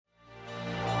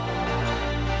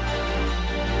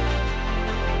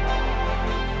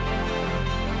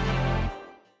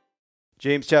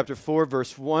James chapter 4,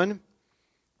 verse 1.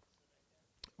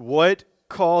 What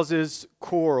causes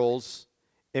quarrels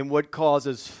and what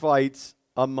causes fights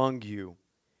among you?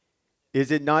 Is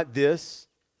it not this,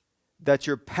 that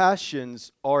your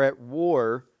passions are at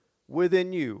war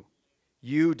within you?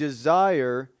 You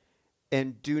desire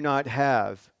and do not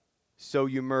have, so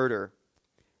you murder.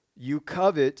 You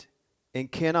covet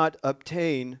and cannot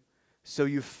obtain, so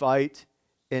you fight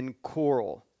and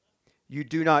quarrel. You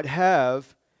do not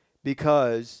have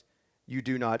because you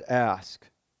do not ask.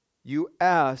 You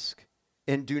ask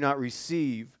and do not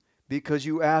receive because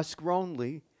you ask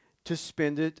wrongly to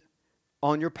spend it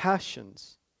on your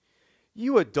passions.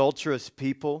 You adulterous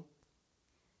people,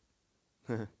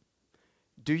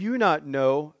 do you not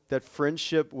know that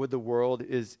friendship with the world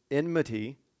is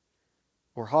enmity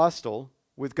or hostile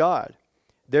with God?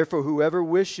 Therefore, whoever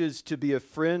wishes to be a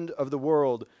friend of the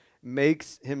world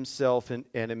makes himself an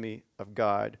enemy of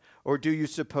God. Or do you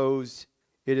suppose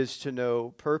it is to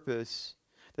no purpose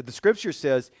that the Scripture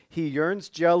says he yearns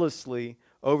jealously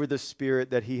over the Spirit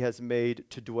that he has made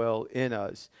to dwell in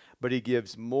us, but he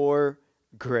gives more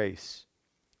grace.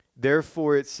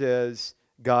 Therefore it says,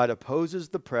 God opposes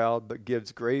the proud, but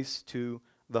gives grace to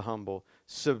the humble.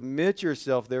 Submit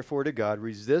yourself, therefore, to God.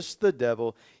 Resist the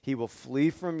devil. He will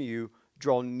flee from you.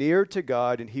 Draw near to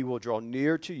God, and he will draw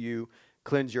near to you.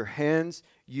 Cleanse your hands,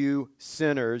 you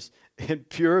sinners, and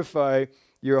purify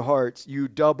your hearts, you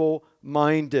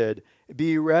double-minded.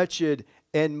 Be wretched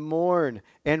and mourn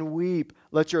and weep.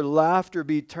 Let your laughter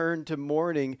be turned to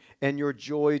mourning and your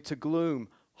joy to gloom.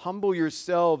 Humble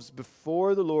yourselves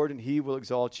before the Lord, and he will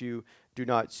exalt you. Do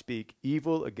not speak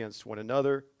evil against one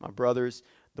another, my brothers.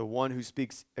 The one who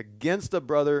speaks against a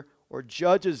brother or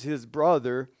judges his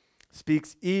brother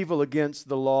speaks evil against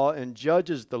the law and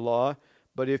judges the law.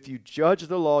 But if you judge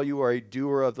the law, you are a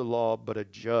doer of the law, but a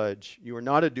judge. You are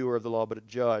not a doer of the law, but a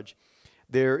judge.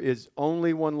 There is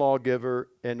only one lawgiver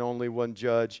and only one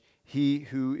judge, he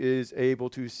who is able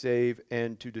to save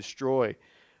and to destroy.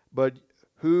 But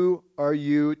who are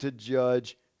you to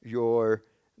judge your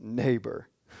neighbor?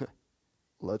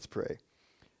 Let's pray.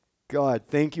 God,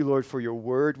 thank you, Lord, for your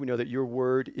word. We know that your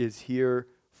word is here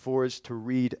for us to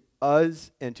read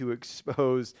us and to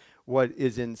expose what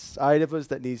is inside of us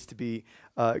that needs to be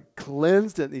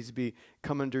cleansed, that needs to be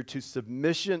come under to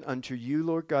submission unto you,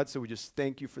 Lord God. So we just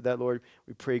thank you for that, Lord.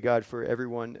 We pray, God, for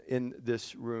everyone in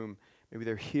this room. Maybe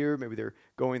they're here, maybe they're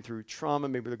going through trauma,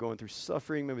 maybe they're going through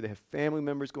suffering, maybe they have family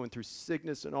members going through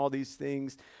sickness and all these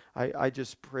things. I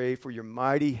just pray for your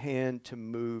mighty hand to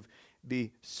move.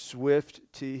 Be swift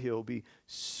to heal. Be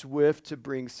swift to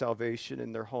bring salvation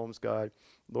in their homes, God.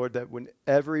 Lord, that when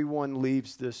everyone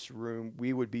leaves this room,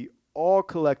 we would be all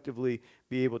collectively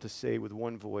be able to say with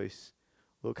one voice,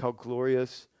 look how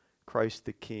glorious Christ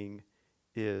the King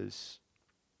is.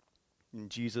 In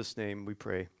Jesus' name we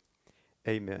pray.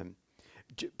 Amen.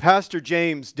 Pastor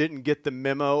James didn't get the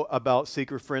memo about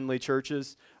seeker-friendly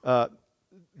churches.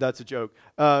 That's a joke.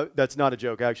 That's not a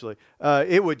joke, actually.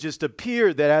 It would just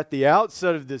appear that at the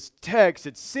outset of this text,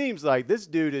 it seems like this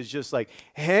dude is just like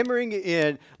hammering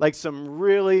in like some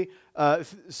really, a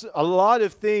lot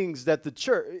of things that the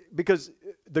church, because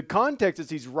the context is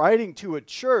he's writing to a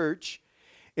church,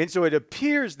 and so it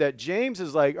appears that James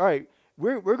is like, all right,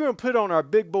 we're going to put on our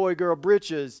big boy girl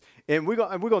britches, and we're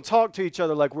going to talk to each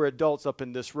other like we're adults up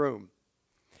in this room.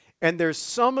 And there's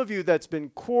some of you that's been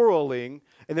quarreling,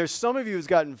 and there's some of you who's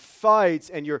gotten fights,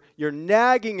 and you're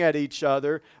nagging at each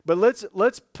other. But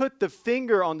let's put the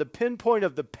finger on the pinpoint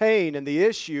of the pain and the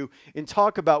issue and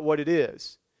talk about what it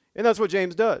is. And that's what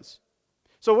James does.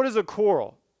 So what is a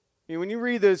quarrel? I mean, when you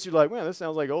read this, you're like, man, this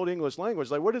sounds like old English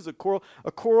language. Like, what is a quarrel?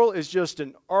 A quarrel is just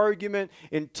an argument,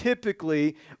 and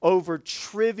typically over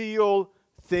trivial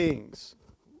things.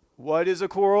 What is a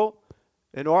quarrel?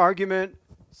 An argument.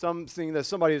 Something that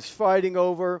somebody is fighting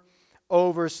over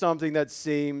something that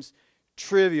seems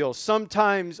trivial.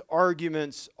 Sometimes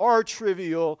arguments are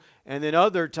trivial, and then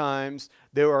other times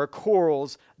there are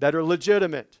quarrels that are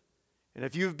legitimate. And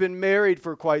if you've been married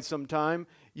for quite some time,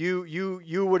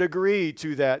 you would agree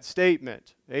to that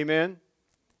statement. Amen?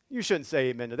 You shouldn't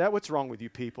say amen to that. What's wrong with you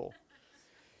people?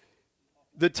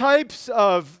 The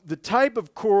type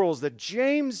of quarrels that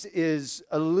James is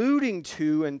alluding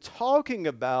to and talking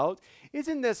about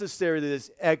isn't necessarily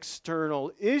this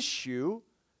external issue,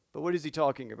 but what is he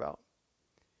talking about?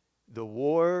 The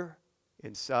war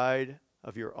inside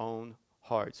of your own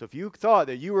heart. So if you thought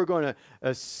that you were going to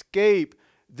escape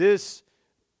this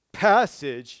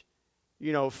passage,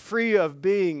 free of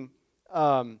being,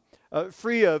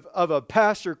 free of a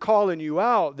pastor calling you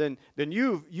out, then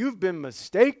you've been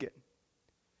mistaken.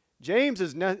 James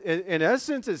is, in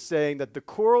essence, is saying that the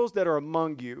quarrels that are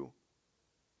among you,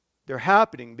 they're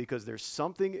happening because there's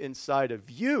something inside of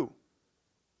you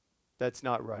that's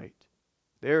not right.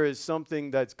 There is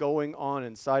something that's going on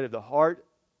inside of the heart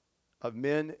of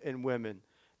men and women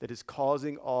that is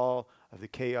causing all of the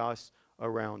chaos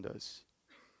around us.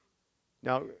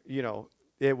 Now,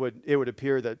 it would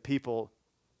appear that people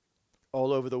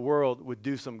all over the world would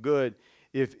do some good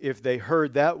if they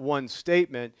heard that one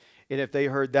statement and if they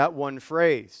heard that one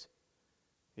phrase.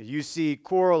 You see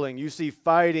quarreling, you see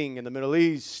fighting in the Middle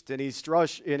East and East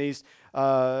Europe,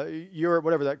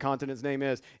 whatever that continent's name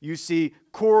is. You see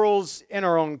quarrels in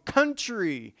our own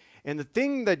country. And the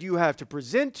thing that you have to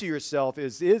present to yourself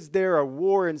is there a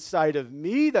war inside of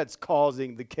me that's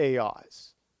causing the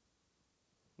chaos?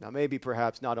 Now, maybe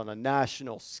perhaps not on a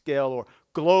national scale or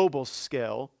global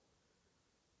scale,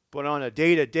 but on a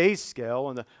day-to-day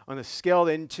scale, on the scale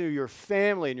into your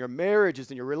family and your marriages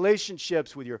and your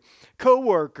relationships with your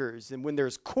coworkers. And when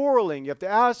there's quarreling, you have to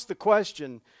ask the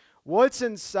question, what's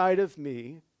inside of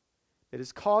me that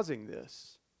is causing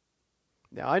this?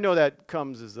 Now, I know that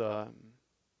comes as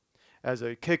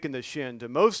a kick in the shin to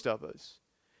most of us,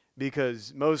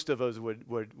 because most of us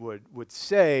would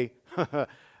say,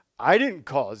 I didn't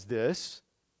cause this.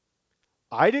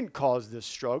 I didn't cause this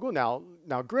struggle.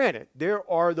 Now, granted, there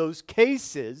are those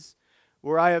cases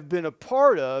where I have been a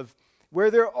part of where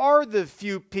there are the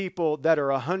few people that are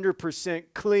 100%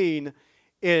 clean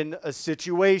in a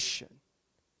situation.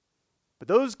 But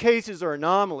those cases are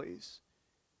anomalies.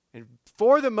 And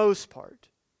for the most part,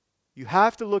 you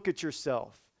have to look at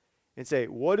yourself and say,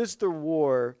 what is the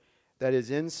war that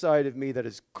is inside of me that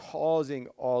is causing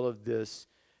all of this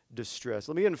distress?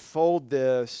 Let me unfold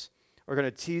this. We're going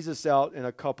to tease this out in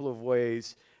a couple of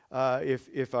ways,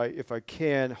 if I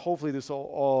can. Hopefully this will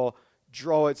all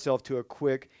draw itself to a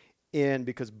quick end,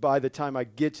 because by the time I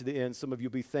get to the end, some of you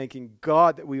will be thanking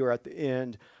God that we are at the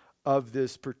end of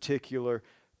this particular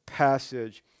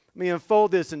passage. Let me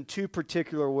unfold this in two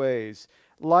particular ways.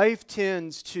 Life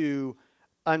tends to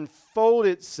unfold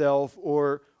itself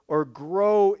or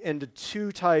grow into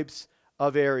two types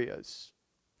of areas.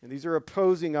 And these are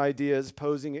opposing ideas,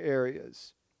 opposing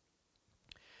areas.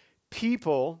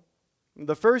 People,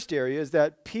 the first area is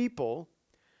that people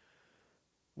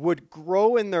would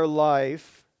grow in their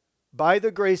life by the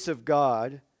grace of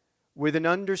God with an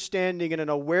understanding and an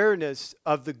awareness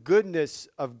of the goodness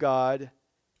of God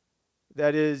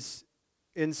that is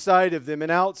inside of them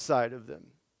and outside of them.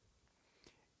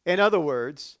 In other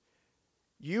words,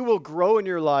 you will grow in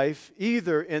your life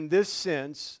either in this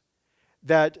sense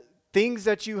that things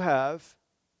that you have,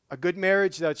 a good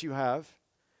marriage that you have,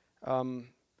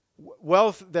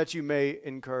 wealth that you may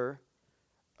incur,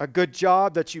 a good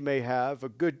job that you may have, a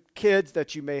good kids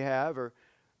that you may have, or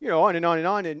on and on and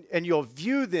on, and you'll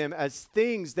view them as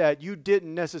things that you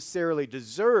didn't necessarily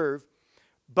deserve,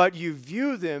 but you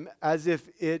view them as if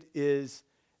it is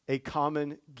a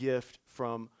common gift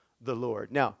from the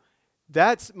Lord. Now,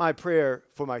 that's my prayer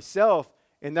for myself,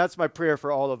 and that's my prayer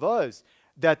for all of us,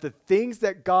 that the things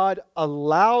that God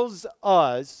allows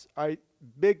us,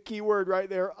 big key word right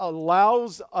there,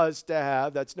 allows us to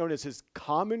have, that's known as His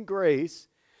common grace,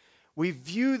 we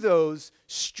view those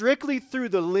strictly through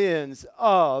the lens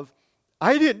of,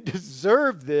 I didn't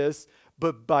deserve this,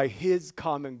 but by His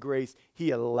common grace, He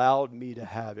allowed me to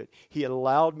have it. He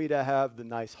allowed me to have the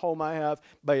nice home I have.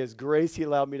 By His grace, He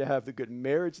allowed me to have the good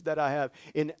marriage that I have.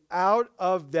 And out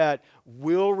of that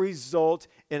will result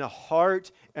in a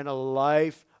heart and a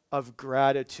life of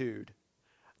gratitude.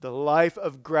 The life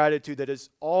of gratitude that is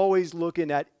always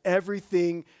looking at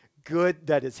everything good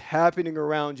that is happening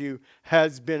around you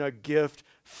has been a gift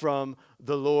from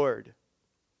the Lord.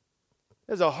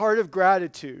 There's a heart of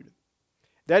gratitude.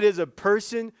 That is a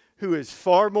person who is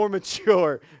far more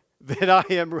mature than I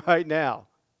am right now.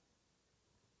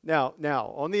 Now,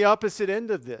 on the opposite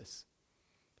end of this,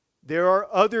 there are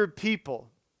other people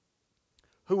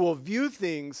who will view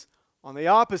things on the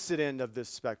opposite end of this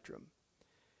spectrum.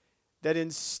 That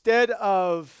instead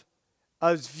of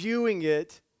us viewing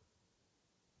it,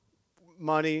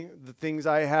 money, the things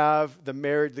I have, the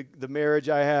marriage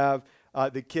I have,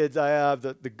 the kids I have,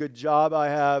 the good job I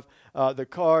have, the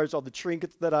cars, all the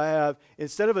trinkets that I have,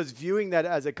 instead of us viewing that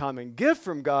as a common gift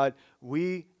from God,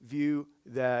 we view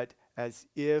that as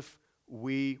if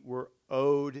we were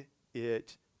owed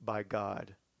it by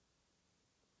God.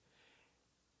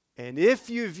 And if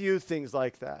you view things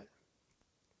like that,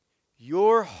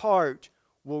 your heart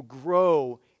will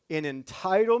grow in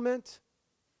entitlement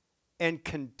and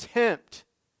contempt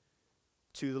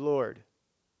to the Lord.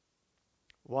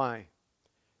 Why?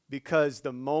 because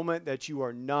the moment that you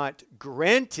are not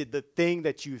granted the thing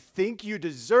that you think you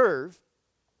deserve,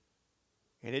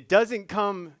 and it doesn't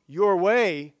come your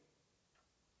way,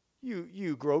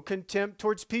 you grow contempt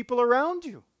towards people around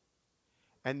you.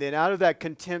 And then out of that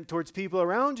contempt towards people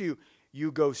around you,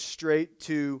 you go straight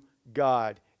to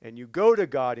God. And you go to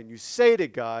God and you say to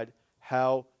God,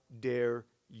 how dare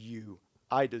you?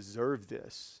 I deserve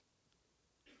this.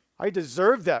 I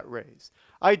deserve that raise.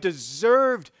 I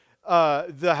deserved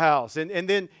the house. And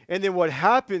then what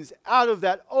happens out of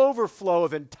that overflow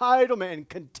of entitlement and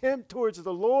contempt towards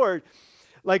the Lord,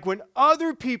 like when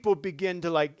other people begin to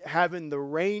like having the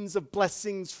rains of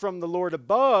blessings from the Lord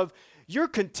above, you're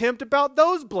contempt about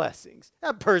those blessings.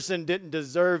 That person didn't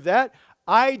deserve that.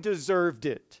 I deserved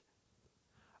it.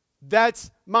 That's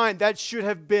mine. That should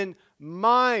have been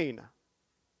mine.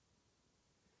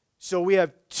 So we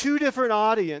have two different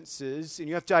audiences, and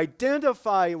you have to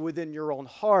identify within your own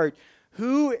heart,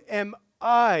 who am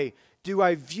I? Do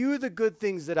I view the good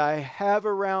things that I have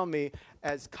around me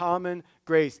as common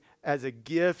grace, as a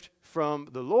gift from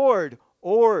the Lord,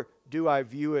 or do I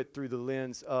view it through the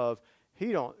lens of,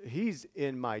 he's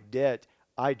in my debt,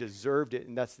 I deserved it,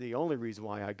 and that's the only reason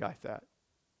why I got that.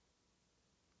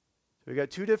 So we got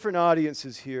two different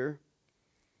audiences here,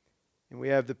 and we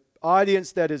have the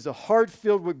audience that is a heart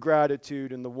filled with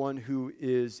gratitude and the one who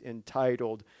is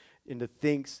entitled and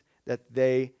thinks that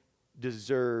they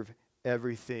deserve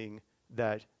everything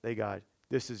that they got.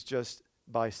 This is just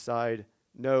by side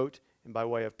note and by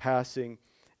way of passing.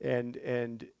 And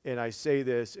I say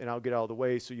this, and I'll get out of the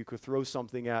way so you could throw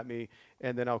something at me,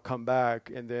 and then I'll come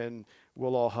back, and then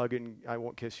we'll all hug, and I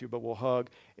won't kiss you, but we'll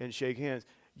hug and shake hands.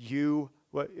 Have you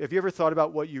ever thought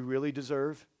about what you really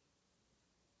deserve?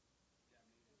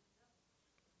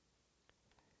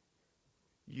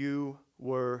 You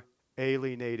were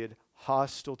alienated,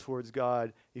 hostile towards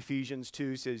God. Ephesians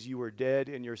 2 says you were dead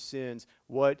in your sins.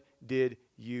 What did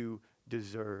you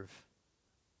deserve?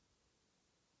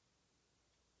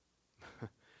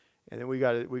 And then we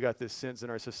got this sense in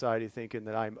our society thinking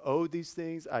that I'm owed these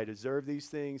things, I deserve these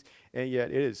things, and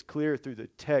yet it is clear through the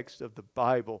text of the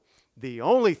Bible, the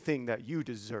only thing that you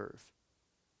deserve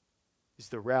is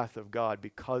the wrath of God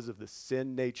because of the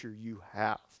sin nature you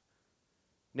have.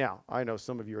 Now, I know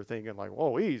some of you are thinking like,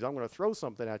 whoa, I'm going to throw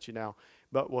something at you now.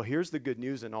 But, well, here's the good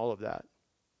news in all of that.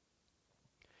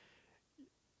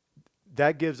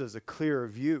 That gives us a clearer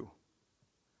view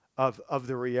of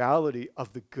the reality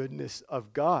of the goodness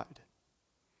of God.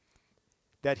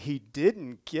 That He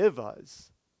didn't give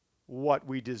us what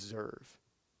we deserve.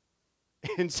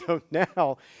 And so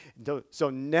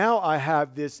now I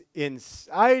have this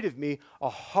inside of me, a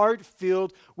heart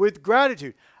filled with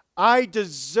gratitude. I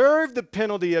deserve the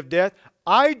penalty of death.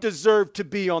 I deserve to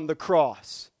be on the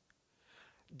cross.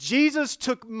 Jesus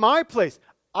took my place.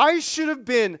 I should have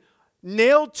been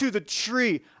nailed to the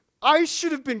tree. I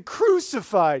should have been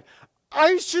crucified.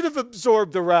 I should have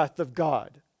absorbed the wrath of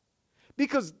God.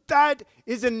 Because that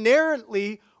is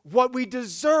inherently what we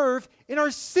deserve in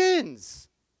our sins.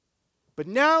 But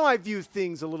now I view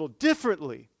things a little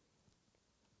differently.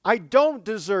 I don't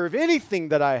deserve anything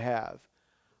that I have.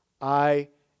 I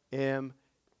am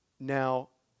now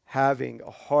having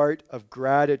a heart of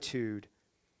gratitude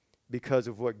because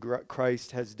of what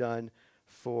Christ has done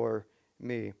for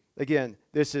me. Again,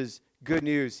 this is good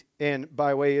news, and by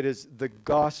the way, it is the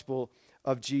gospel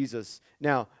of Jesus.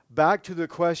 Now, back to the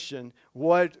question,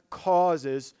 what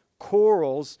causes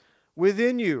quarrels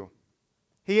within you?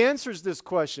 He answers this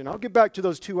question. I'll get back to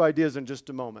those two ideas in just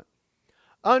a moment.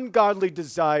 Ungodly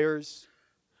desires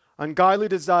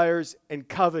and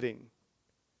coveting.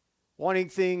 Wanting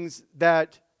things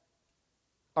that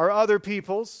are other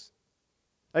people's.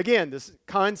 Again, this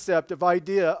concept of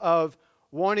idea of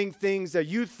wanting things that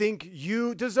you think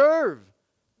you deserve.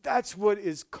 That's what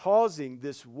is causing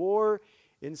this war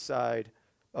inside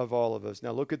of all of us.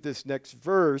 Now look at this next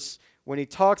verse when he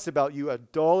talks about you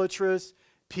idolatrous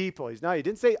people. He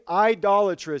didn't say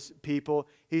idolatrous people.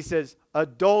 He says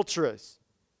adulterous.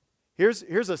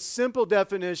 Here's a simple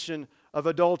definition of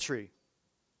adultery.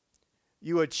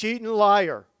 You a cheating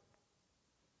liar.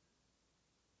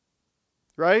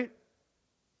 Right?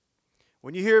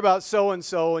 When you hear about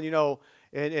so-and-so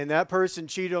and that person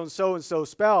cheated on so-and-so's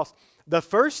spouse, the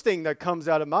first thing that comes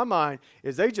out of my mind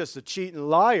is they just a cheating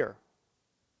liar.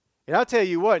 And I'll tell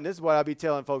you what, and this is what I be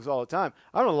telling folks all the time,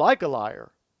 I don't like a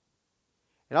liar.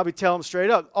 And I'll be telling them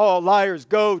straight up, all liars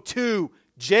go to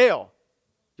jail.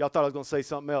 Y'all thought I was going to say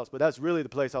something else, but that's really the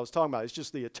place I was talking about. It's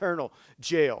just the eternal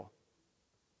jail.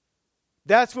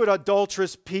 That's what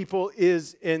adulterous people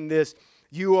is in this.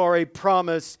 You are a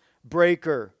promise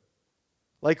breaker.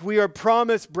 Like we are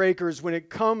promise breakers when it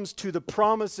comes to the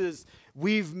promises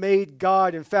we've made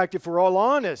God. In fact, if we're all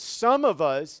honest, some of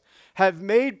us have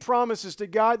made promises to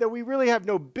God that we really have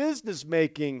no business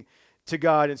making to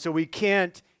God. And so we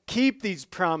can't keep these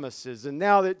promises. And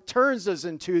now it turns us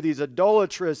into these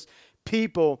idolatrous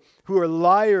people who are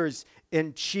liars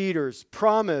and cheaters,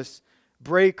 promise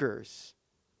breakers.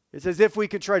 It's as if we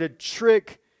could try to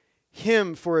trick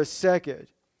him for a second.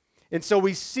 And so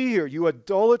we see here, you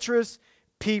idolatrous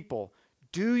people,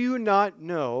 do you not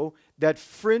know that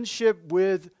friendship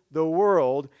with the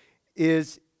world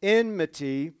is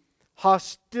enmity,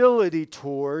 hostility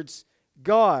towards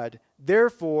God?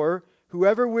 Therefore,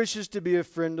 whoever wishes to be a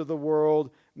friend of the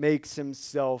world makes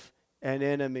himself an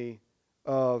enemy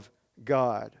of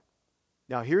God.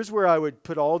 Now, here's where I would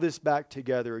put all this back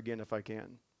together again if I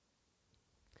can.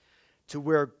 To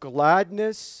where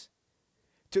gladness,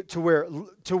 to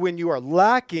when you are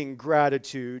lacking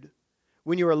gratitude,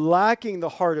 when you are lacking the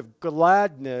heart of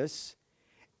gladness,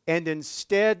 and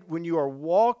instead when you are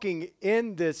walking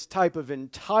in this type of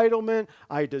entitlement,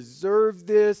 I deserve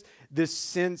this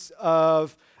sense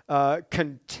of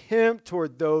contempt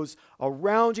toward those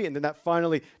around you, and then that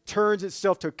finally turns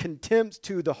itself to contempt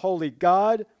to the holy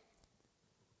God.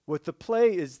 What the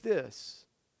play is this: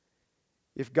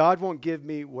 if God won't give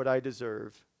me what I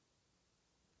deserve,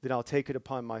 then I'll take it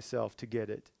upon myself to get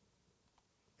it.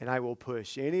 And I will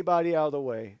push anybody out of the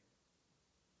way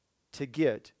to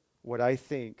get what I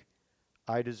think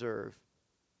I deserve.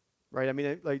 Right? I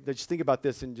mean, like, just think about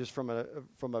this, and just from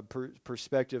a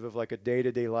perspective of like a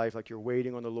day-to-day life, like you're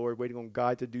waiting on the Lord, waiting on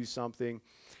God to do something,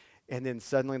 and then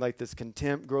suddenly like this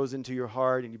contempt grows into your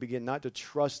heart, and you begin not to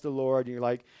trust the Lord, and you're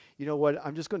like, you know what,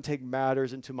 I'm just going to take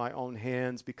matters into my own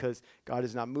hands because God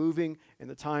is not moving in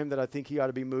the time that I think He ought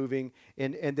to be moving,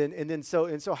 and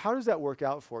so how does that work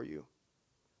out for you?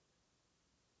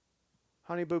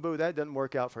 Honey, boo-boo, that doesn't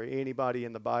work out for anybody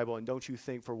in the Bible, and don't you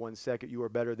think for 1 second you are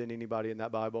better than anybody in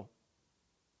that Bible.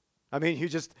 I mean,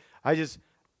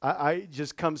 I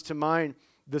just comes to mind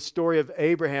the story of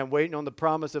Abraham waiting on the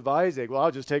promise of Isaac. Well,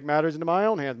 I'll just take matters into my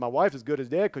own hands. My wife is good as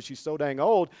dead because she's so dang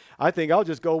old. I think I'll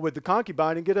just go with the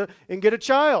concubine and get a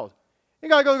child. And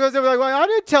God goes, well, I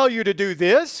didn't tell you to do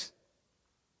this.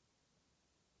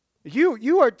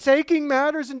 You are taking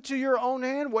matters into your own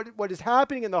hand. What is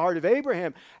happening in the heart of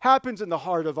Abraham happens in the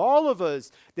heart of all of us.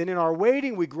 Then in our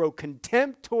waiting, we grow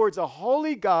contempt towards a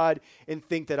holy God and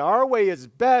think that our way is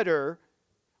better.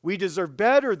 We deserve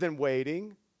better than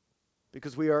waiting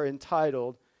because we are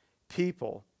entitled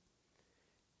people.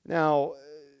 Now,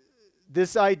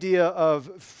 this idea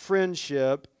of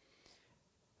friendship,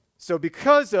 so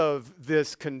because of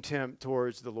this contempt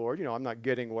towards the Lord, I'm not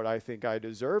getting what I think I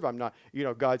deserve. I'm not,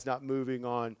 God's not moving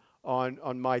on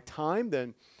my time.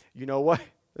 Then, you know what?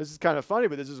 This is kind of funny,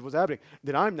 but this is what's happening.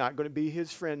 Then I'm not going to be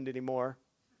His friend anymore.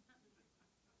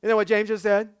 You know what James just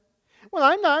said? Well,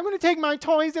 I'm going to take my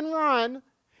toys and run.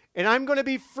 And I'm going to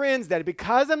be friends. That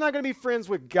because I'm not going to be friends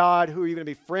with God, who are you going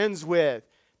to be friends with?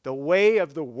 The way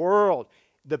of the world.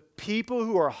 The people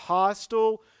who are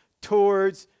hostile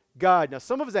towards God. Now,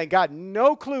 some of us ain't got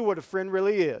no clue what a friend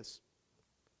really is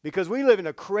because we live in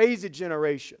a crazy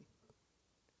generation.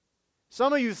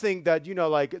 Some of you think that,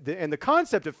 and the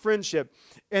concept of friendship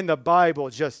in the Bible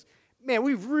just, man,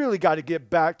 we've really got to get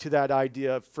back to that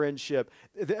idea of friendship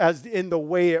as in the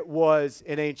way it was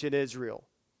in ancient Israel.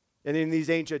 And in these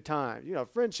ancient times,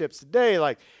 friendships today,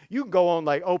 like you can go on,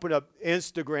 like open up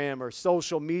Instagram or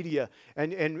social media,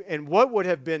 and what would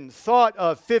have been thought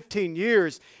of 15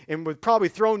 years and would probably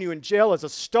thrown you in jail as a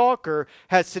stalker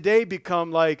has today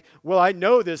become like, well, I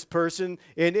know this person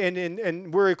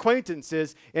and we're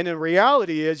acquaintances, and in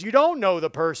reality is you don't know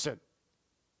the person.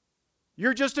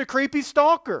 You're just a creepy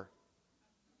stalker.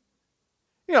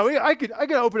 I could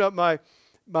open up my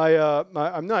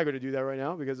I'm not going to do that right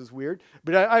now because it's weird,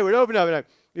 but I would open up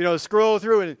and I scroll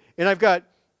through and I've got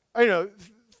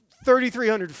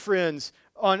 3,300 friends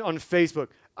on Facebook.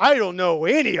 I don't know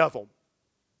any of them.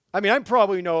 I mean, I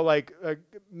probably know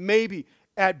maybe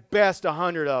at best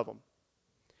 100 of them.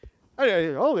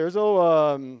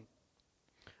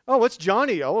 What's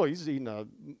Johnny? Oh, he's eating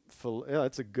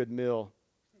that's a good meal.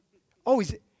 Oh,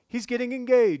 he's getting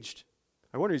engaged.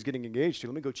 I wonder who's getting engaged to.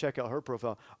 Let me go check out her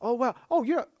profile. Oh, wow.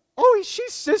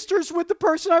 She's sisters with the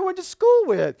person I went to school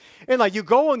with. And you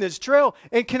go on this trail,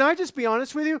 and can I just be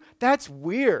honest with you? That's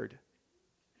weird.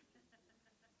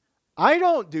 I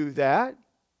don't do that.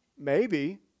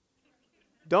 Maybe.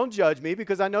 Don't judge me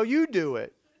because I know you do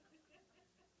it.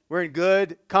 We're in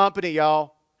good company,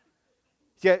 y'all.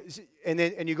 Yeah,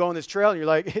 and you go on this trail and you're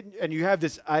like, and you have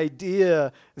this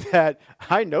idea that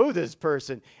I know this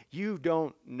person. You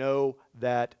don't know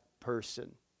that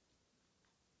person.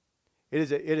 It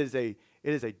is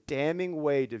a damning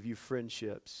way to view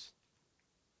friendships.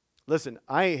 Listen,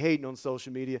 I ain't hating on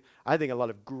social media. I think a lot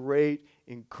of great,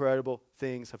 incredible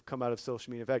things have come out of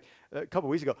social media. In fact, a couple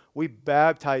weeks ago, we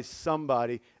baptized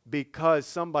somebody because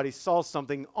somebody saw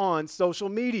something on social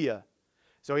media.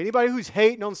 So anybody who's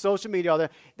hating on social media,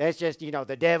 that's just,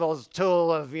 the devil's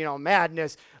tool of,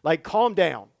 madness. Like, calm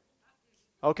down.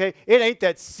 Okay? It ain't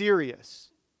that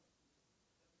serious.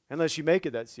 Unless you make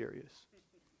it that serious.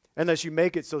 Unless you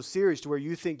make it so serious to where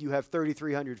you think you have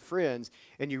 3,300 friends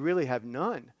and you really have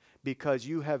none because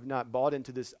you have not bought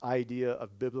into this idea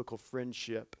of biblical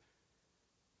friendship.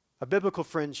 A biblical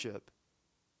friendship.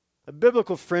 A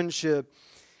biblical friendship,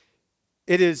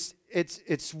 it's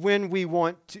when we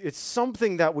want to, it's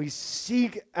something that we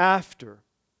seek after.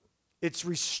 It's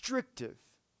restrictive.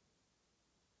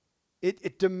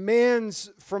 It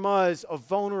demands from us a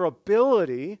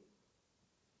vulnerability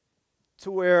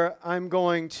to where I'm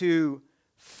going to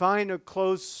find a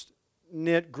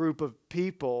close-knit group of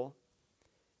people,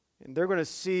 and they're going to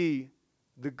see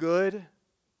the good,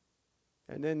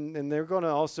 and they're going to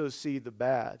also see the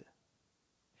bad.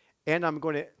 And I'm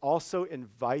going to also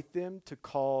invite them to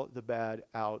call the bad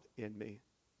out in me.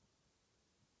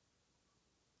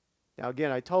 Now,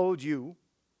 again, I told you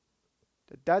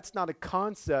that that's not a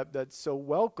concept that's so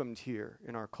welcomed here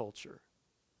in our culture.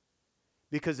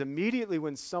 Because immediately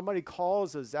when somebody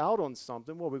calls us out on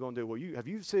something, what are we going to do? Well,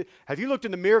 have you looked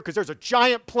in the mirror because there's a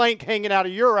giant plank hanging out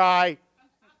of your eye?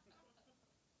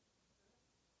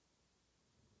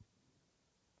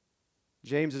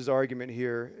 James's argument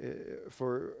here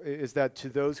is that to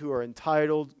those who are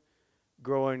entitled,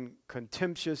 growing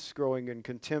contemptuous, growing in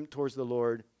contempt towards the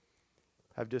Lord,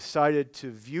 have decided to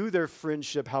view their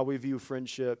friendship how we view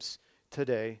friendships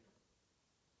today,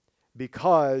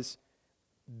 because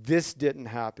this didn't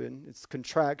happen, it's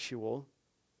contractual,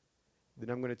 then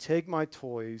I'm going to take my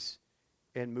toys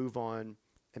and move on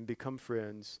and become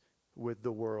friends with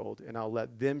the world. And I'll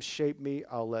let them shape me.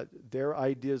 I'll let their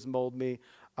ideas mold me.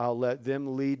 I'll let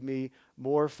them lead me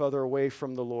more further away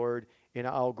from the Lord. And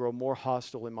I'll grow more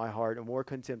hostile in my heart and more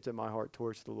contempt in my heart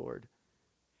towards the Lord.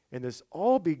 And this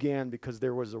all began because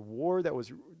there was a war that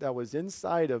was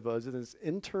inside of us, this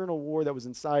internal war that was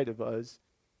inside of us.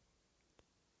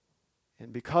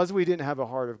 And because we didn't have a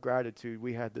heart of gratitude,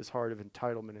 we had this heart of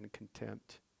entitlement and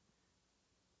contempt.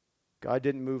 God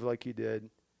didn't move like he did.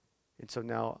 And so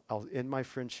now I'll end my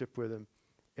friendship with him,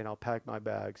 and I'll pack my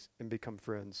bags and become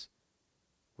friends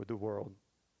with the world.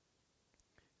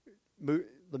 Let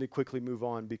me quickly move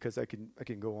on because I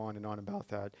can go on and on about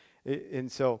that.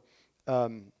 And so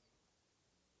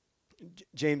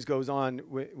James goes on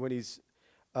when he's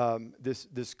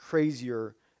this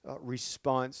crazier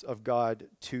response of God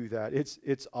to that.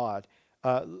 It's odd.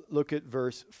 Look at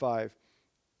verse 5.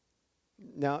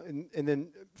 Now, and then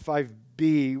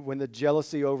 5b, when the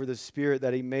jealousy over the Spirit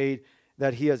that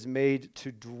he has made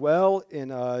to dwell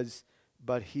in us,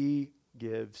 but he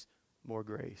gives more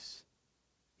grace.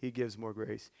 He gives more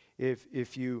grace.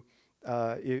 If you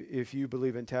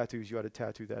believe in tattoos, you ought to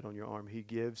tattoo that on your arm. He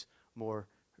gives more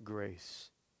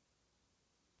grace.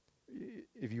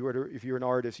 If you're an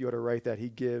artist, you ought to write that. He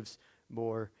gives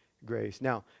more grace.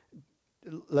 Now,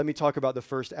 let me talk about the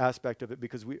first aspect of it,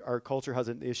 because our culture has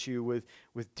an issue with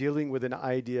dealing with an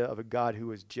idea of a God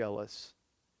who is jealous.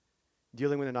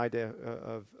 Dealing with an idea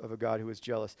of a God who is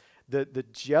jealous. The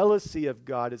jealousy of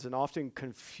God is an often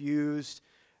confused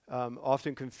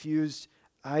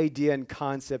idea and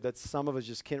concept that some of us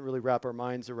just can't really wrap our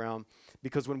minds around,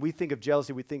 because when we think of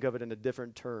jealousy, we think of it in a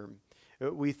different term.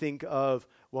 We think of,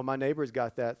 well, my neighbor's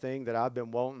got that thing that I've been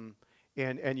wanting.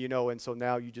 And so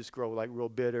now you just grow like real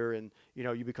bitter, and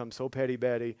you become so petty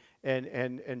Betty,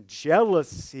 and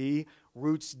jealousy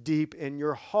roots deep in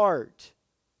your heart.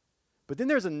 But then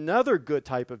there's another good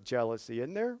type of jealousy,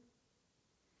 isn't there?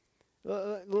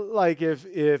 Like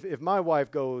if my wife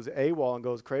goes AWOL and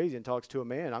goes crazy and talks to a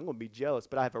man, I'm going to be jealous,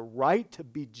 but I have a right to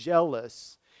be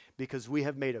jealous because we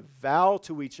have made a vow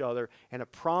to each other and a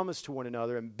promise to one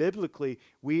another, and biblically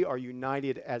we are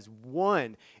united as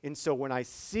one. And so when I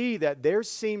see that there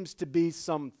seems to be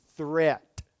some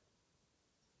threat,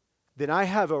 then I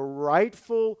have a right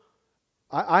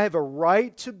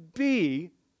to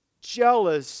be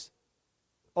jealous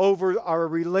over our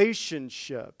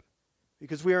relationship,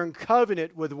 because we are in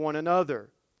covenant with one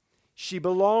another. She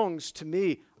belongs to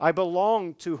me. I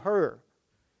belong to her.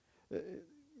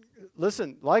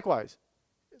 Listen, likewise,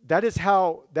 that is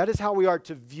how we are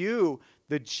to view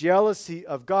the jealousy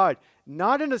of God.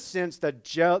 Not in a sense that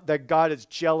that God is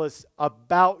jealous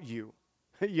about you.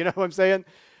 You know what I'm saying?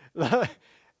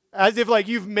 As if like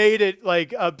you've made it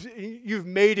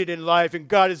in life, and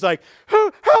God is like,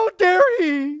 how dare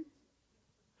he?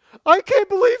 I can't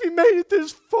believe he made it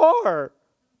this far.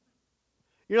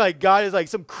 You're like, God is like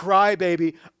some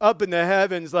crybaby up in the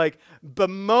heavens, like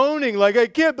bemoaning, like, I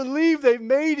can't believe they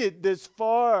made it this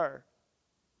far.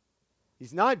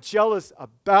 He's not jealous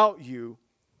about you.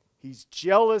 He's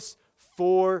jealous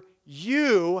for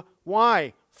you.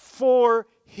 Why? For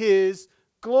his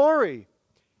glory.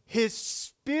 His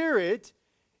Spirit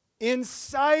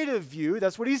inside of you,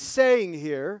 that's what he's saying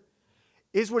here,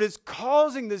 is what is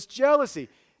causing this jealousy.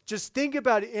 Just think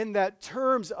about it in that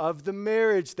terms of the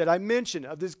marriage that I mentioned,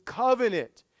 of this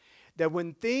covenant. That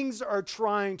when things are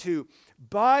trying to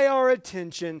buy our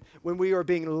attention, when we are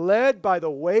being led by the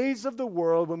ways of the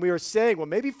world, when we are saying, well,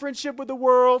 maybe friendship with the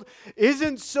world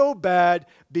isn't so bad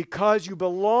because you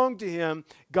belong to him,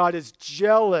 God is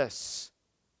jealous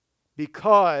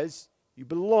because you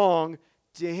belong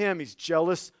to him. He's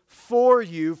jealous for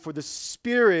you, for the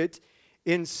Spirit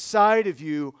inside of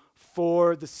you,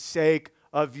 for the sake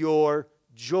of your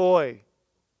joy.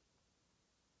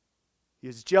 He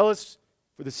is jealous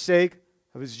for the sake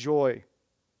of his joy.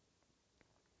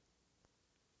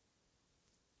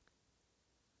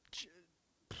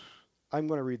 I'm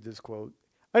going to read this quote.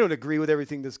 I don't agree with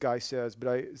everything this guy says,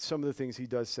 but some of the things he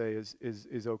does say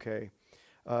is okay.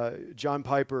 John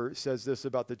Piper says this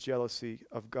about the jealousy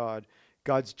of God.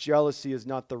 God's jealousy is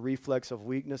not the reflex of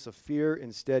weakness, of fear.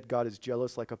 Instead, God is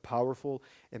jealous like a powerful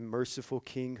and merciful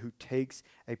king who takes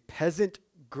a peasant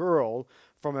girl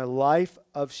from a life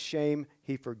of shame.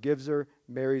 He forgives her,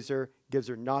 marries her, gives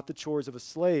her not the chores of a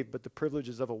slave, but the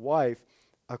privileges of a wife,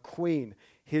 a queen.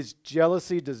 His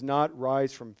jealousy does not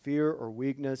rise from fear or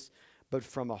weakness, but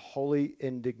from a holy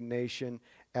indignation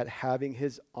at having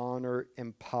his honor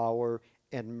and power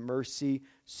and mercy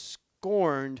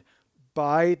scorned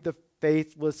by the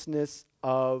faithlessness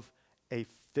of a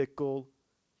fickle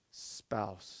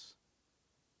spouse.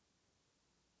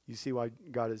 You see why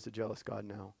God is a jealous God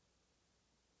now?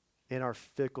 In our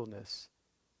fickleness,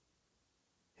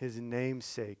 his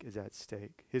namesake is at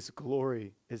stake. His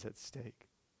glory is at stake.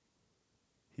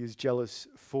 He is jealous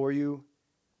for you,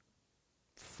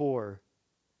 for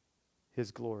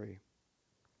his glory.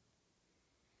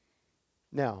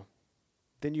 Now,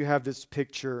 then you have this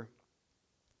picture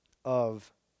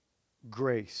of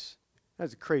grace.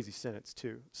 That's a crazy sentence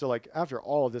too. So like after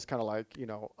all of this kind of like,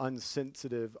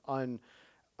 unsensitive,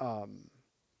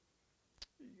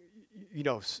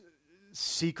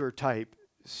 seeker type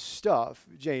stuff,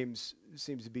 James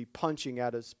seems to be punching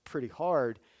at us pretty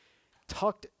hard.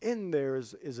 Tucked in there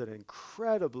is an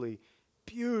incredibly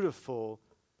beautiful,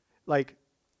 like,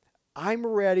 I'm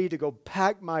ready to go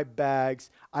pack my bags.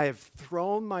 I have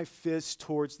thrown my fist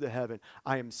towards the heaven.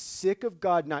 I am sick of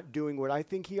God not doing what I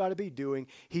think he ought to be doing.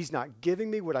 He's not giving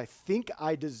me what I think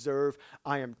I deserve.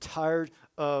 I am tired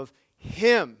of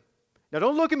him. Now,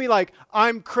 don't look at me like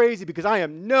I'm crazy, because I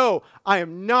am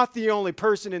not the only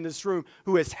person in this room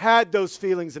who has had those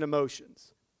feelings and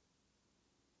emotions.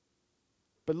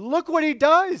 But look what he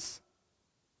does.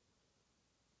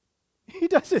 He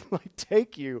doesn't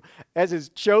take you as his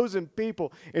chosen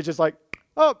people. It's just like,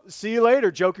 oh, see you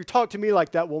later, joker. Talk to me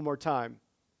like that one more time.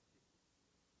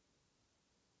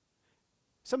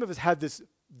 Some of us have this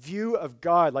view of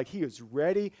God like he is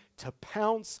ready to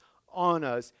pounce on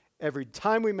us every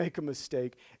time we make a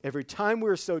mistake, every time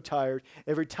we're so tired,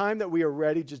 every time that we are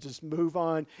ready to just move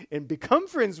on and become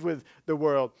friends with the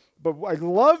world. But I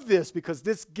love this because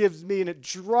this gives me, and it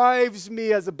drives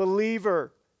me as a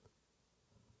believer.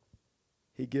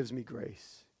 He gives me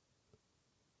grace.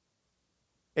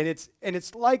 And it's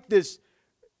like this,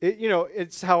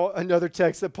 it's how another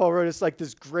text that Paul wrote, it's like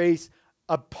this grace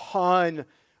upon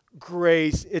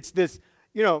grace. It's this,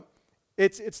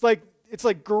 it's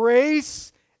like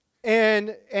grace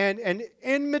and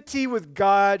enmity with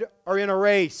God are in a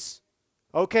race.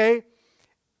 Okay?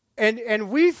 And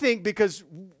we think because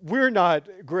we're not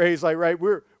grace, like, right,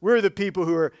 we're the people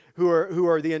who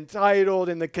are the entitled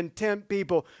and the contempt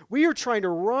people. We are trying to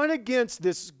run against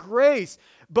this grace,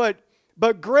 but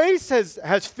grace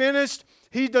has finished.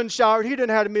 He done showered. He done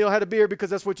had a meal, had a beer,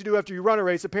 because that's what you do after you run a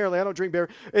race. Apparently, I don't drink beer.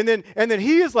 And then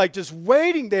he is like just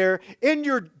waiting there in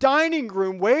your dining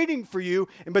room, waiting for you.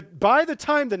 But by the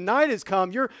time the night has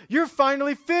come, you're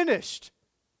finally finished.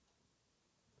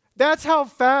 That's how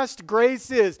fast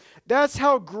grace is. That's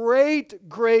how great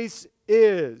grace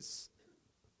is.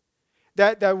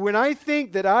 That when I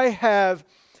think that I have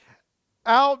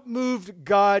outmoved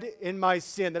God in my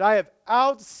sin, that I have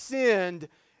outsinned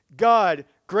God.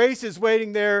 Grace is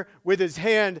waiting there with his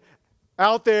hand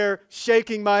out there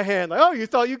shaking my hand. Like, oh, you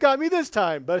thought you got me this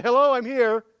time, but hello, I'm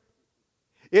here.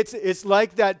 It's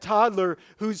like that toddler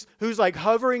who's like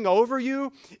hovering over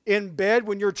you in bed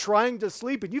when you're trying to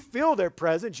sleep and you feel their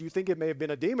presence. You think it may have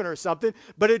been a demon or something,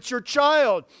 but it's your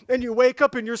child. And you wake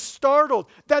up and you're startled.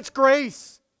 That's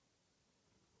grace.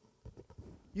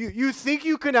 You think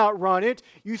you can outrun it.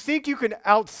 You think you can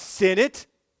out-sin it.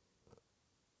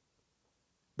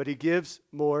 But he gives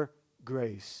more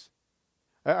grace.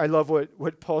 I love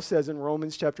what Paul says in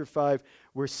Romans chapter 5,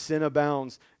 where sin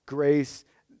abounds, grace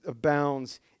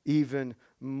abounds even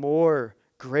more.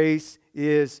 Grace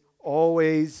is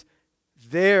always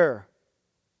there.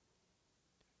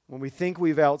 When we think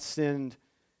we've outsinned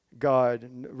God,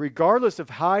 regardless of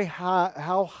how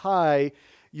high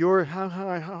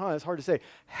it's hard to say,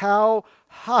 how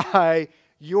high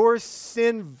your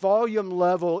sin volume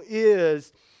level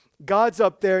is, God's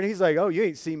up there and he's like, oh, you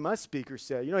ain't seen my speaker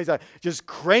set. He's like just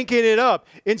cranking it up.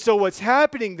 And so what's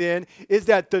happening then is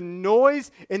that the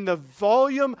noise and the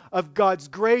volume of God's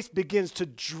grace begins to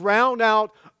drown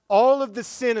out all of the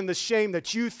sin and the shame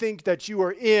that you think that you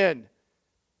are in.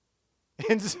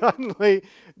 And suddenly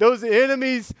those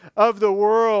enemies of the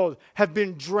world have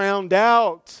been drowned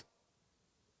out.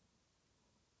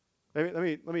 Let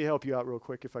me help you out real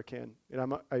quick if I can. And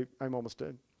I'm almost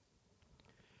done.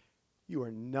 You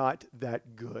are not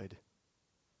that good.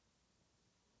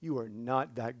 You are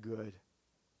not that good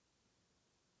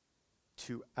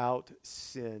to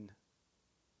out-sin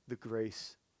the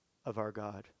grace of our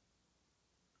God.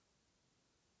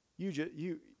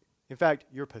 In fact,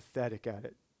 you're pathetic at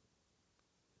it.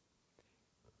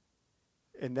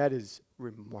 And that is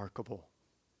remarkable.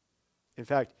 In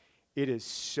fact, it is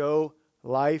so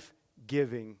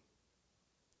life-giving,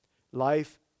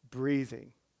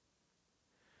 life-breathing,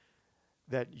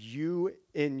 that you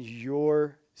in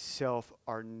yourself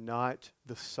are not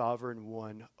the sovereign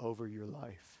one over your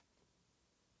life.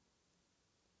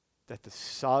 That the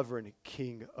sovereign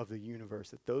king of the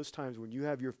universe, at those times when you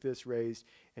have your fist raised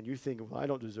and you think, well, I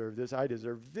don't deserve this, I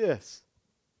deserve this.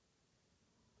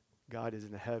 God is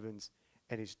in the heavens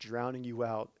and he's drowning you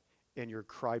out in your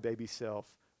crybaby self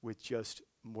with just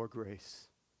more grace.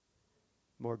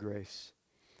 More grace.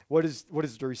 What is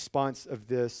the response of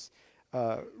this?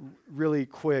 Really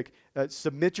quick.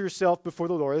 Submit yourself before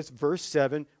the Lord. That's verse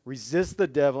 7. Resist the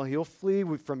devil. He'll flee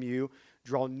from you.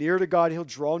 Draw near to God. He'll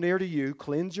draw near to you.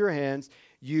 Cleanse your hands,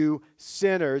 you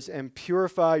sinners, and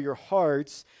purify your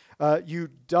hearts. You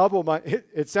double-minded.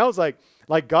 It sounds like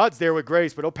God's there with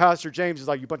grace, but Pastor James is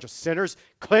like, you bunch of sinners,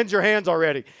 cleanse your hands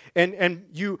already. And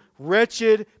you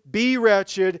wretched, be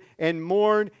wretched, and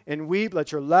mourn and weep.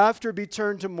 Let your laughter be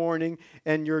turned to mourning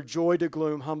and your joy to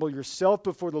gloom. Humble yourself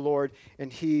before the Lord,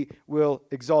 and he will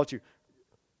exalt you.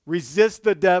 Resist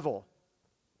the devil.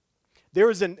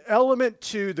 There is an element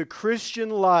to the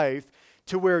Christian life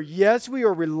to where, yes, we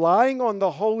are relying on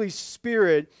the Holy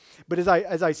Spirit, but as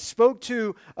I spoke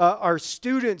to our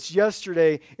students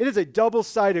yesterday, it is a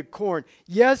double-sided coin.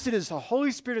 Yes, it is the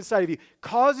Holy Spirit inside of you,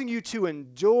 causing you to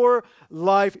endure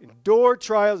life, endure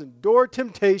trials, endure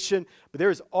temptation, but there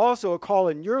is also a call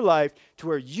in your life to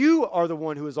where you are the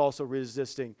one who is also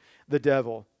resisting the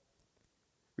devil.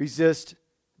 Resist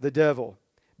the devil,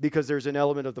 because there's an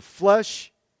element of the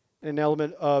flesh and an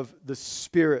element of the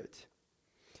Spirit.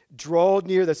 Draw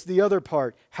near, that's the other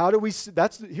part.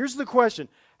 Here's the question.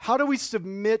 How do we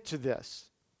submit to this?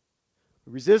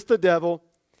 We resist the devil,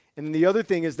 and then the other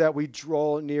thing is that we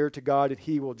draw near to God and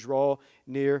he will draw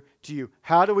near to you.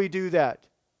 How do we do that?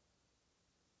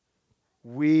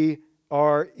 We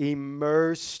are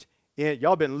immersed in,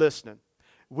 y'all been listening.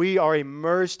 We are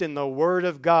immersed in the Word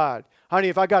of God. Honey,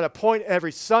 if I got a point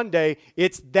every Sunday,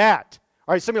 it's that.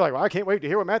 All right, some of you are like, well, I can't wait to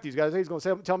hear what Matthew's got to say. He's going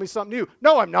to tell me something new.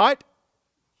 No, I'm not.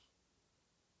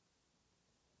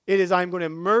 It is I'm going to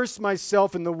immerse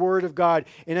myself in the Word of God.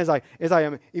 And as I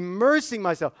am immersing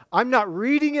myself, I'm not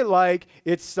reading it like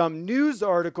it's some news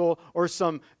article or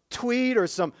some tweet or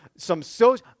some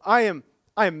social. I am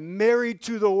married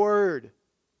to the Word.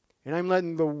 And I'm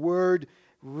letting the Word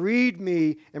read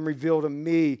me and reveal to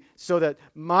me so that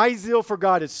my zeal for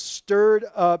God is stirred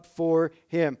up for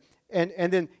Him.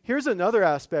 And then here's another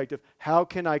aspect of how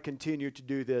can I continue to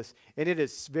do this? And it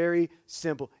is very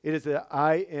simple. It is that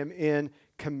I am in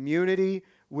community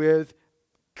with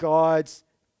God's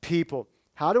people.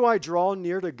 How do I draw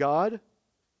near to God?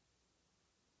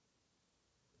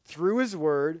 Through His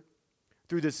Word,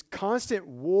 through this constant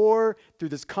war, through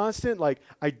this constant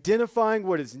identifying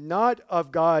what is not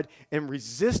of God and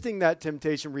resisting that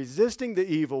temptation, resisting the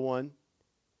evil one.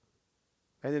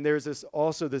 And then there's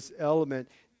also this element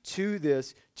to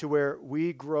this, to where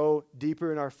we grow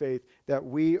deeper in our faith, that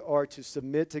we are to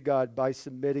submit to God by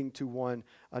submitting to one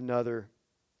another.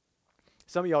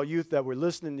 Some of y'all youth that were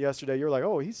listening yesterday, you're like,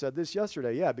 oh, he said this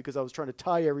yesterday. Yeah, because I was trying to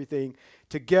tie everything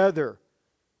together.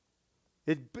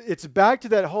 It's back to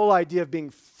that whole idea of being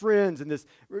friends and this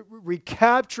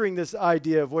recapturing this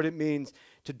idea of what it means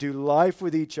to do life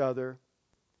with each other.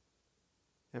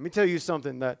 Let me tell you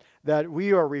something, that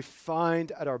we are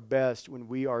refined at our best when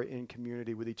we are in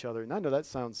community with each other. And I know that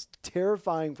sounds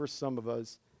terrifying for some of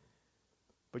us,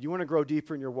 but you want to grow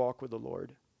deeper in your walk with the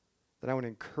Lord, then I want to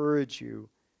encourage you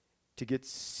to get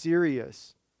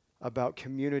serious about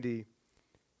community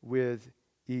with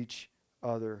each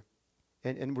other.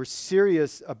 And we're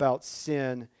serious about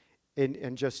sin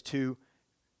in just two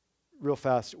real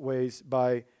fast ways.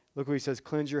 Look what he says,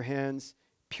 cleanse your hands,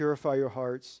 purify your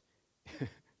hearts.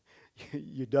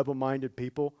 You double-minded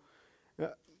people.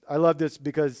 I love this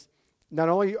because not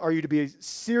only are you to be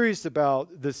serious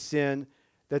about the sin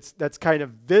that's kind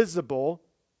of visible,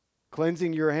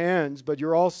 cleansing your hands, but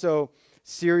you're also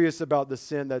serious about the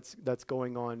sin that's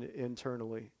going on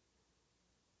internally.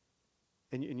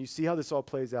 And you see how this all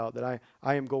plays out, that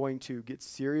I am going to get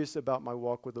serious about my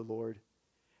walk with the Lord.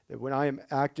 That when I am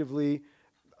actively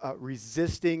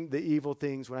resisting the evil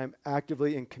things, when I'm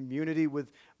actively in community with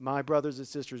my brothers and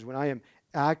sisters, when I am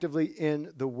actively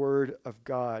in the Word of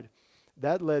God,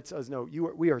 that lets us know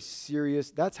we are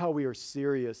serious. That's how we are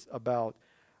serious about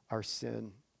our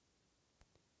sin.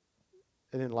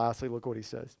 And then lastly, look what he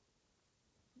says.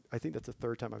 I think that's the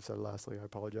third time I've said lastly. I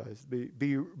apologize.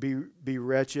 Be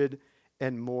wretched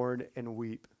and mourn and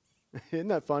weep. Isn't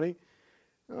that funny?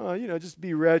 Just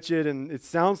be wretched. And it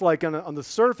sounds like on the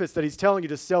surface that he's telling you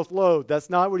to self-loathe. That's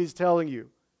not what he's telling you.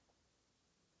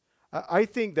 I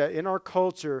think that in our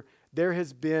culture, there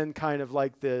has been kind of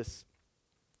like this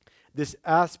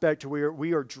aspect where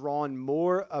we are drawn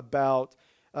more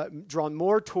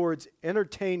towards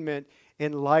entertainment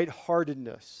and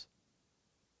lightheartedness.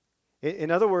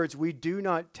 In other words, we do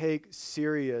not take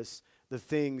serious the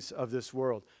things of this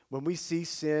world. When we see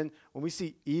sin, when we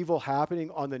see evil happening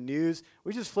on the news,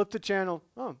 we just flip the channel.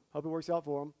 Oh, hope it works out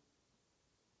for them.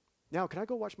 Now, can I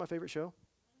go watch my favorite show?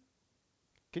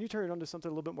 Can you turn it on to something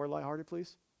a little bit more lighthearted,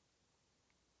 please?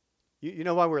 You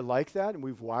know why we're like that and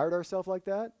we've wired ourselves like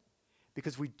that?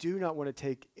 Because we do not want to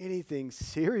take anything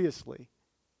seriously.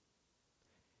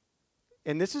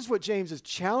 And this is what James is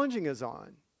challenging us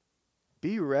on.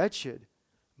 Be wretched,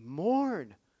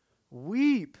 mourn,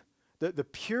 weep. The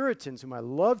Puritans, whom I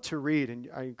love to read, and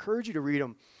I encourage you to read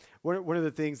them. One of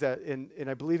the things that, and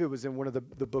I believe it was in one of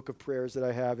the book of prayers that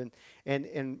I have, and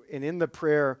in the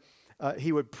prayer,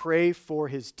 he would pray for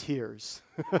his tears.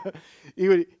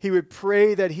 He would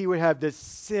pray that he would have this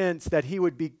sense that he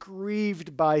would be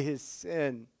grieved by his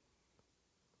sin.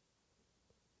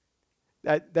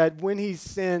 That when he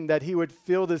sinned, that he would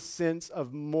feel this sense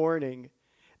of mourning,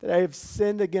 that I have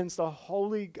sinned against a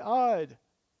holy God.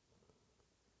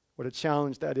 What a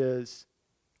challenge that is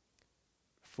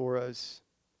for us.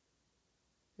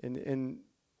 In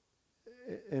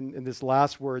this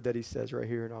last word that he says right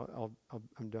here, and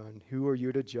I'm done. Who are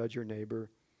you to judge your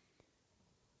neighbor?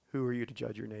 Who are you to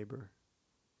judge your neighbor?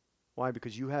 Why?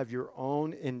 Because you have your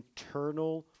own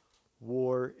internal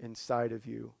war inside of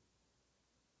you.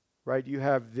 Right? You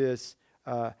have this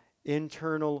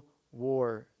internal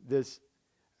war, this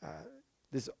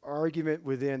argument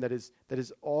within that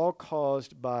is all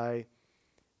caused by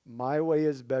my way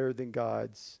is better than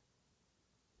God's.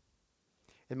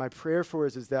 And my prayer for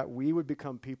us is that we would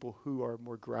become people who are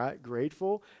more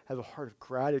grateful, have a heart of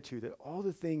gratitude, that all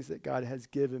the things that God has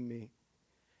given me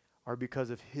are because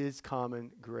of his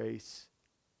common grace.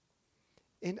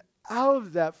 And out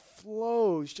of that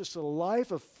flows just a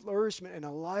life of flourishment and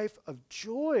a life of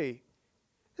joy.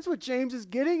 That's what James is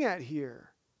getting at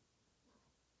here.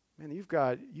 Man, you've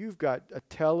got a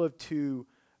tale of two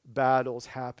battles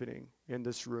happening in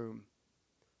this room.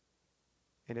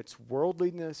 And it's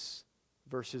worldliness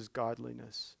versus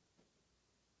godliness.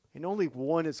 And only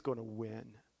one is going to win.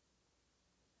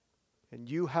 And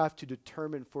you have to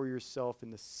determine for yourself in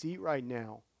the seat right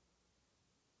now,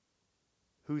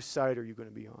 whose side are you going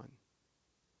to be on?